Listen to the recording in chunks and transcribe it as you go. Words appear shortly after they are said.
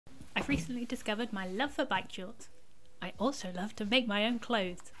recently discovered my love for bike shorts. I also love to make my own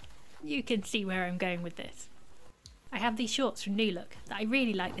clothes. You can see where I'm going with this. I have these shorts from New Look that I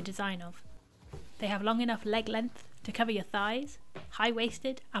really like the design of. They have long enough leg length to cover your thighs,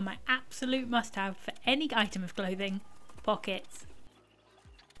 high-waisted, and my absolute must-have for any item of clothing, pockets.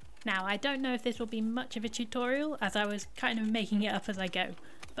 Now, I don't know if this will be much of a tutorial, as I was kind of making it up as I go,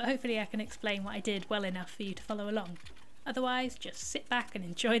 but hopefully I can explain what I did well enough for you to follow along. Otherwise, just sit back and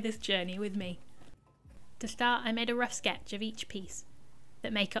enjoy this journey with me. To start, I made a rough sketch of each piece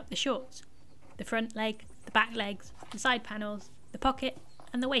that make up the shorts. The front leg, the back legs, the side panels, the pocket,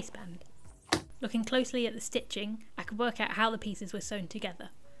 and the waistband. Looking closely at the stitching, I could work out how the pieces were sewn together.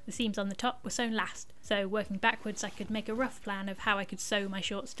 The seams on the top were sewn last, so working backwards I could make a rough plan of how I could sew my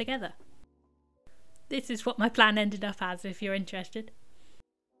shorts together. This is what my plan ended up as, if you're interested.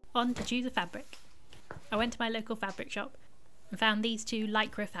 On to choose a fabric. I went to my local fabric shop and found these two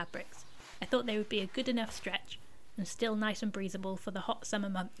lycra fabrics. I thought they would be a good enough stretch and still nice and breathable for the hot summer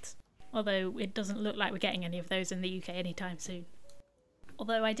months, although it doesn't look like we're getting any of those in the UK anytime soon.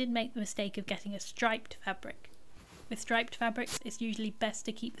 Although I did make the mistake of getting a striped fabric. With striped fabrics, it's usually best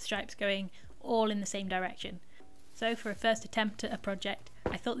to keep the stripes going all in the same direction. So for a first attempt at a project,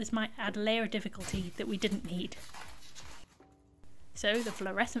 I thought this might add a layer of difficulty that we didn't need. So the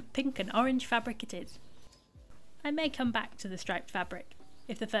fluorescent pink and orange fabric it is. I may come back to the striped fabric,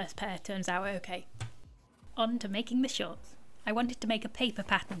 if the first pair turns out okay. On to making the shorts. I wanted to make a paper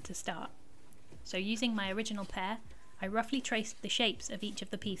pattern to start. So using my original pair, I roughly traced the shapes of each of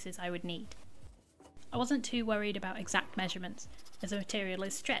the pieces I would need. I wasn't too worried about exact measurements, as the material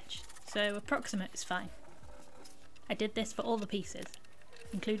is stretched, so approximate is fine. I did this for all the pieces,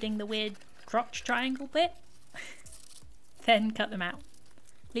 including the weird crotch triangle bit. Then cut them out,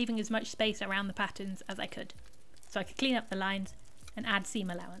 leaving as much space around the patterns as I could, so I could clean up the lines and add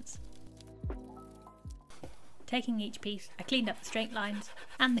seam allowance. Taking each piece, I cleaned up the straight lines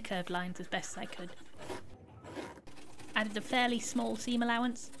and the curved lines as best as I could. Added a fairly small seam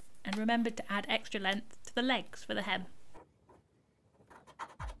allowance and remembered to add extra length to the legs for the hem.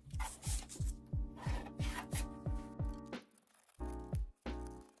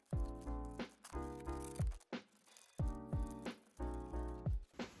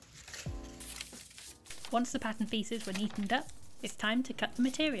 Once the pattern pieces were neatened up, it's time to cut the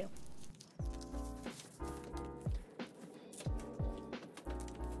material.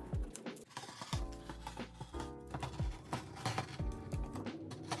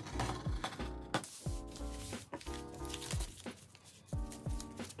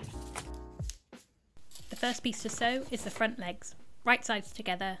 The first piece to sew is the front legs. Right sides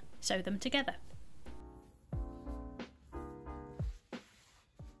together, sew them together.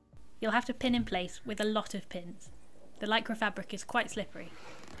 You'll have to pin in place with a lot of pins. The lycra fabric is quite slippery,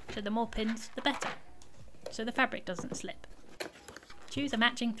 so the more pins the better, so the fabric doesn't slip. Choose a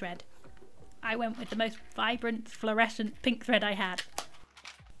matching thread. I went with the most vibrant fluorescent pink thread I had.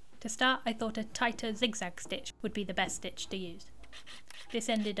 To start, I thought a tighter zigzag stitch would be the best stitch to use. This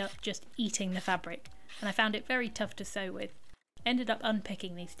ended up just eating the fabric, and I found it very tough to sew with. I ended up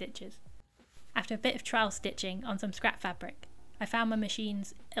unpicking these stitches. After a bit of trial stitching on some scrap fabric, I found my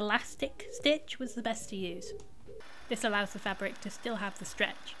machine's elastic stitch was the best to use. This allows the fabric to still have the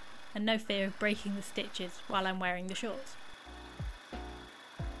stretch, and no fear of breaking the stitches while I'm wearing the shorts.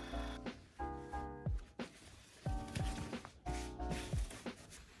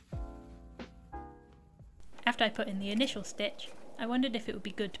 After I put in the initial stitch, I wondered if it would be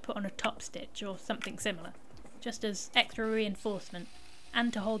good to put on a top stitch or something similar, just as extra reinforcement,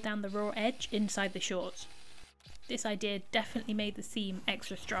 and to hold down the raw edge inside the shorts. This idea definitely made the seam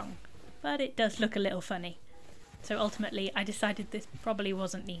extra strong, but it does look a little funny, so ultimately I decided this probably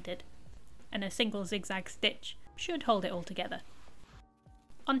wasn't needed, and a single zigzag stitch should hold it all together.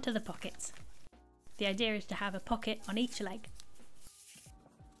 Onto the pockets. The idea is to have a pocket on each leg.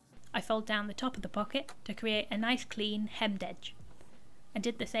 I fold down the top of the pocket to create a nice clean hemmed edge, and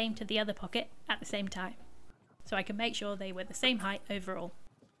did the same to the other pocket at the same time, so I could make sure they were the same height overall,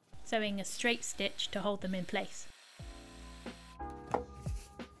 sewing a straight stitch to hold them in place.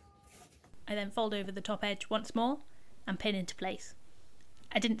 I then fold over the top edge once more and pin into place.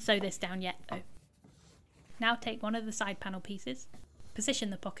 I didn't sew this down yet though. Now take one of the side panel pieces, position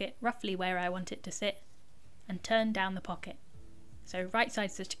the pocket roughly where I want it to sit, and turn down the pocket. So right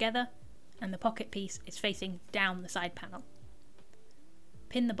sides are together and the pocket piece is facing down the side panel.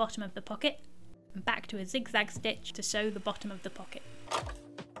 Pin the bottom of the pocket and back to a zigzag stitch to sew the bottom of the pocket.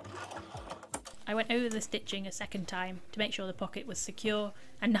 I went over the stitching a second time to make sure the pocket was secure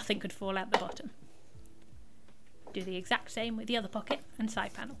and nothing could fall out the bottom. Do the exact same with the other pocket and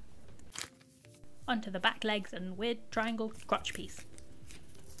side panel. onto the back legs and weird triangle crotch piece.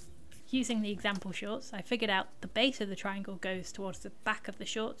 Using the example shorts, I figured out the base of the triangle goes towards the back of the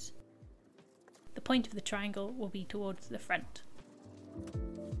shorts. The point of the triangle will be towards the front.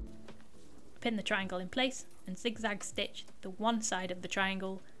 Pin the triangle in place and zigzag stitch the one side of the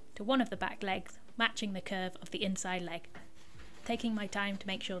triangle to one of the back legs, matching the curve of the inside leg, taking my time to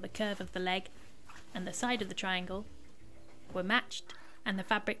make sure the curve of the leg and the side of the triangle were matched and the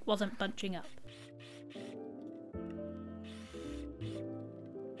fabric wasn't bunching up.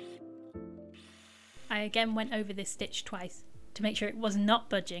 I again went over this stitch twice to make sure it was not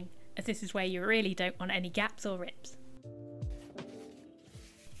budging, as this is where you really don't want any gaps or rips.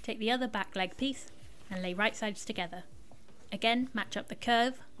 Take the other back leg piece and lay right sides together. Again, match up the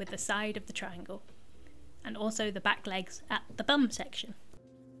curve with the side of the triangle, and also the back legs at the bum section.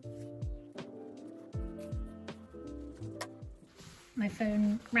 My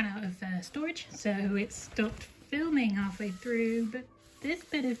phone ran out of storage, so it stopped filming halfway through, but this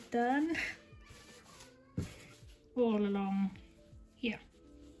bit is done all along here,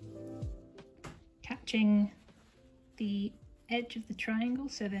 catching the edge of the triangle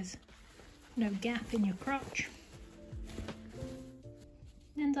so there's no gap in your crotch.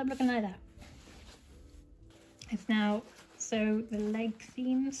 Ends up looking like that. It's now sew the leg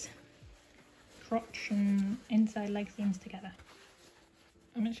seams, crotch and inside leg seams together.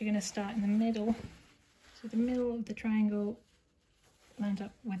 I'm actually going to start in the middle, so the middle of the triangle lines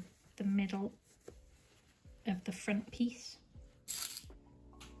up with the middle of the front piece.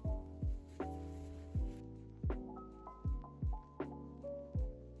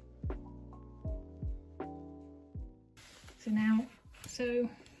 So now sew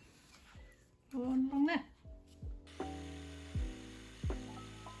along there.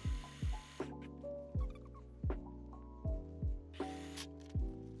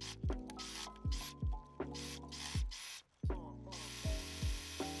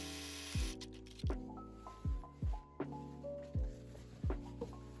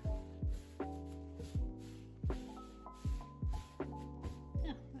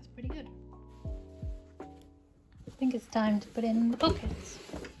 Yeah, that's pretty good. I think it's time to put in the pockets.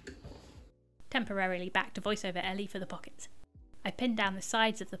 Temporarily back to voiceover Ellie for the pockets. I pinned down the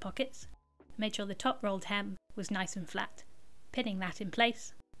sides of the pockets, made sure the top rolled hem was nice and flat, pinning that in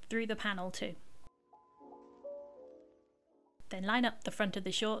place through the panel too. Then line up the front of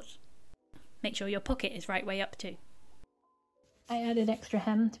the shorts. Make sure your pocket is right way up too. I added extra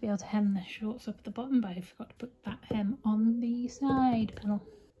hem to be able to hem the shorts up at the bottom, but I forgot to put that hem on the side panel.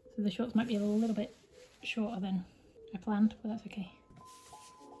 So the shorts might be a little bit shorter than I planned, but that's okay.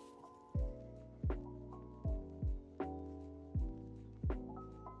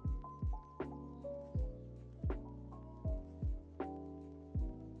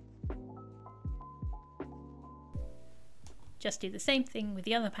 Just do the same thing with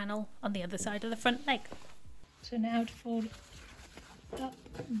the other panel on the other side of the front leg. So now to fold up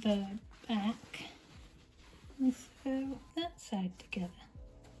the back and sew that side together.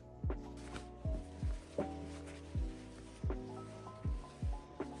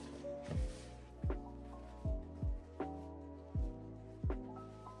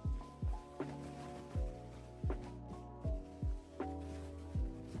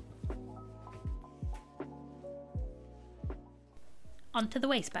 Onto the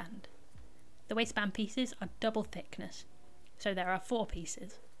waistband. The waistband pieces are double thickness, so there are 4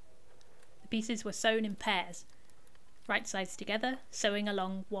 pieces. The pieces were sewn in pairs, right sides together, sewing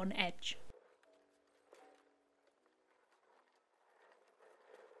along one edge.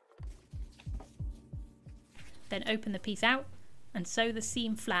 Then open the piece out and sew the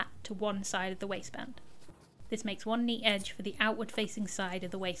seam flat to one side of the waistband. This makes one neat edge for the outward facing side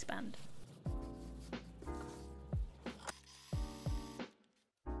of the waistband.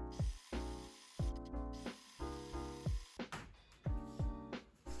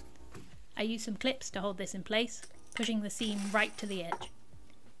 I used some clips to hold this in place, pushing the seam right to the edge.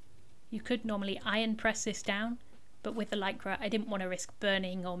 You could normally iron press this down, but with the Lycra I didn't want to risk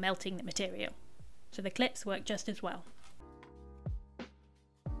burning or melting the material, so the clips work just as well.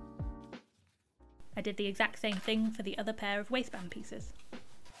 I did the exact same thing for the other pair of waistband pieces.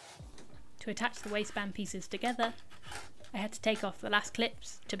 To attach the waistband pieces together, I had to take off the last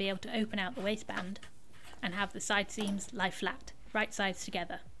clips to be able to open out the waistband and have the side seams lie flat, right sides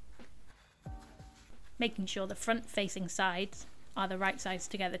together, making sure the front facing sides are the right sides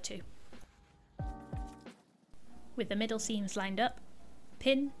together too. With the middle seams lined up,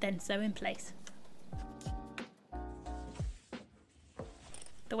 pin, then sew in place.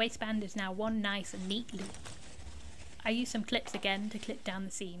 The waistband is now one nice and neat loop. I used some clips again to clip down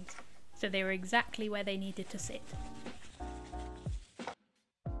the seams, so they were exactly where they needed to sit.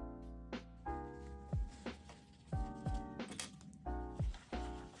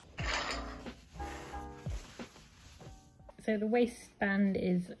 So the waistband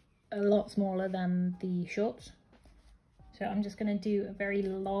is a lot smaller than the shorts, so I'm just going to do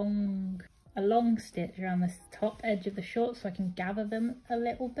a long stitch around the top edge of the shorts so I can gather them a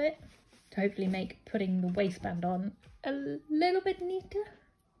little bit to hopefully make putting the waistband on a little bit neater.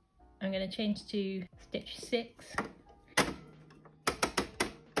 I'm going to change to stitch 6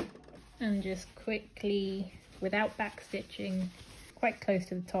 and just quickly, without back stitching, quite close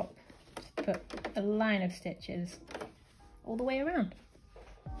to the top, just put a line of stitches all the way around.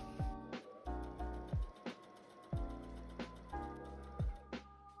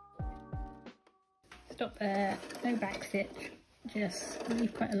 Stop there, no back stitch, just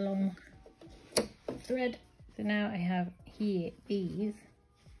leave quite a long thread. So now I have here these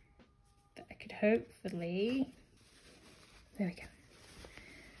that I could hopefully, there we go.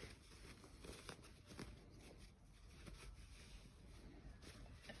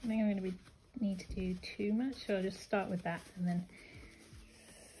 I think I'm going to need to do too much, so I'll just start with that and then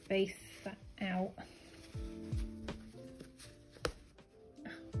space that out.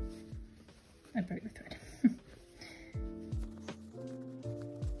 I broke the thread.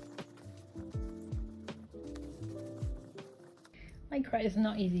 Lycra is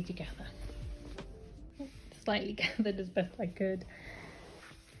not easy to gather. Slightly gathered as best I could.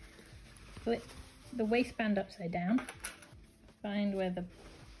 Flip the waistband upside down, find where the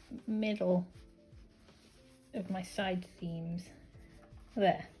middle of my side seams,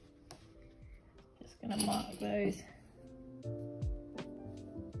 there. Just gonna mark those.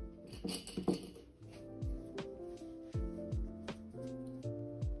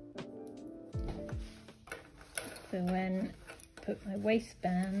 So when I put my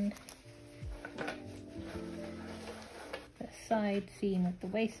waistband, the side seam of the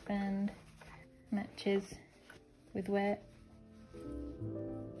waistband matches with where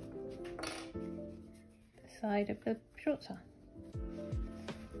the side of the shorts are.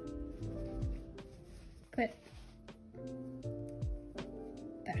 Clip.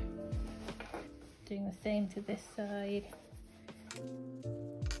 There. Doing the same to this side.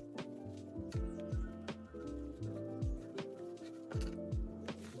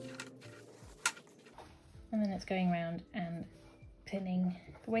 And then it's going around and pinning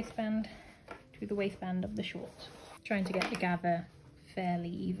the waistband to the waistband of the shorts. Trying to get the gather fairly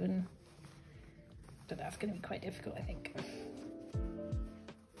even, but that's going to be quite difficult, I think.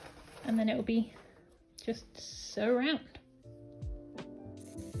 And then it will be just sew around.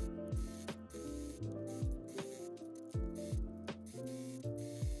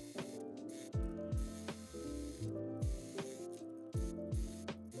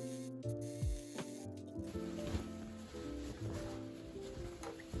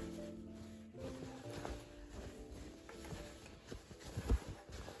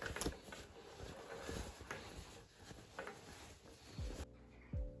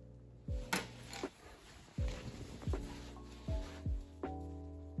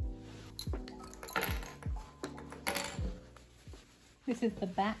 This is the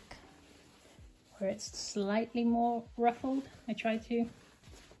back, where it's slightly more ruffled. I try to.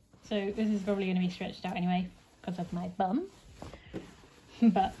 So this is probably going to be stretched out anyway because of my bum.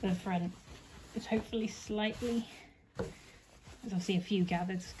 But the front is hopefully slightly, there's obviously a few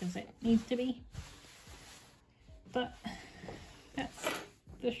gathers because it needs to be. But that's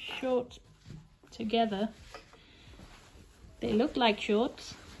the shorts together. They look like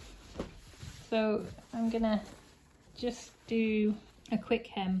shorts. So I'm gonna just do a quick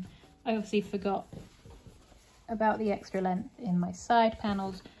hem. I obviously forgot about the extra length in my side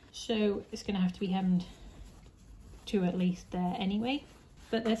panels, so it's going to have to be hemmed to at least there anyway,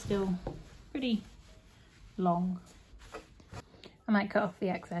 but they're still pretty long. I might cut off the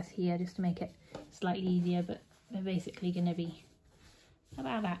excess here just to make it slightly easier, but they're basically going to be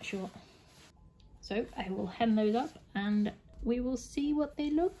about that short. So I will hem those up and we will see what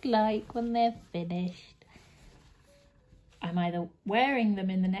they look like when they're finished. I'm either wearing them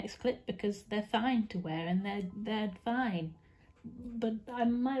in the next clip because they're fine to wear and they're fine, but I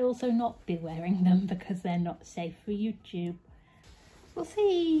might also not be wearing them because they're not safe for YouTube. We'll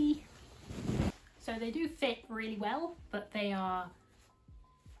see. So they do fit really well, but they are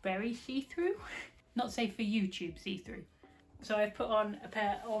very see-through. Not safe for YouTube see-through. So I've put on a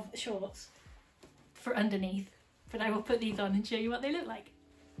pair of shorts for underneath, but I will put these on and show you what they look like.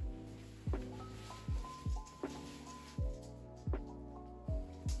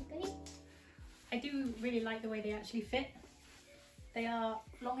 I do really like the way they actually fit. They are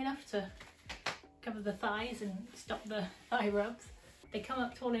long enough to cover the thighs and stop the thigh rubs. They come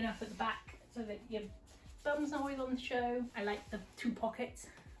up tall enough at the back so that your bum's not always on the show. I like the 2 pockets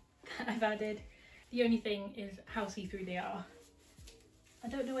that I've added. The only thing is how see-through they are. I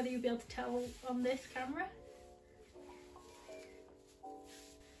don't know whether you'll be able to tell on this camera,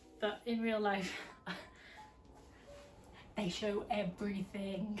 but in real life they show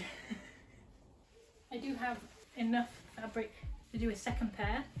everything. I do have enough fabric to do a second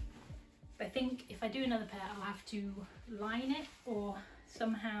pair, but I think if I do another pair I'll have to line it or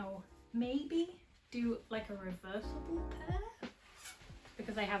somehow maybe do like a reversible pair,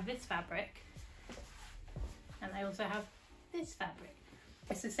 because I have this fabric and I also have this fabric.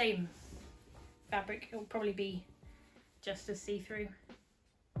 It's the same fabric, it'll probably be just as see-through.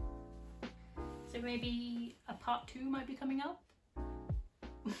 So maybe a part 2 might be coming up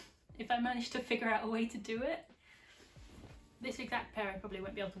if I manage to figure out a way to do it. This exact pair I probably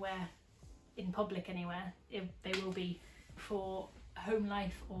won't be able to wear in public anywhere. They will be for home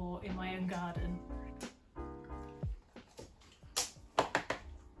life or in my own garden.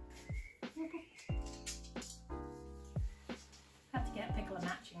 Have to get Pickle a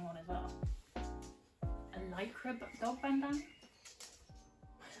matching one as well. A lycra dog bandana?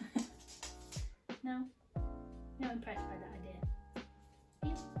 No, not impressed by that idea.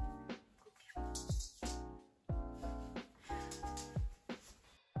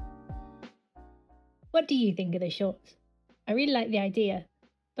 What do you think of the shorts? I really like the idea,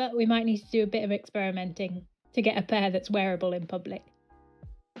 but we might need to do a bit of experimenting to get a pair that's wearable in public.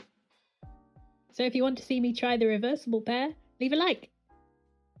 So if you want to see me try the reversible pair, leave a like.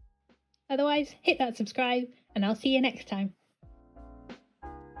 Otherwise, hit that subscribe and I'll see you next time.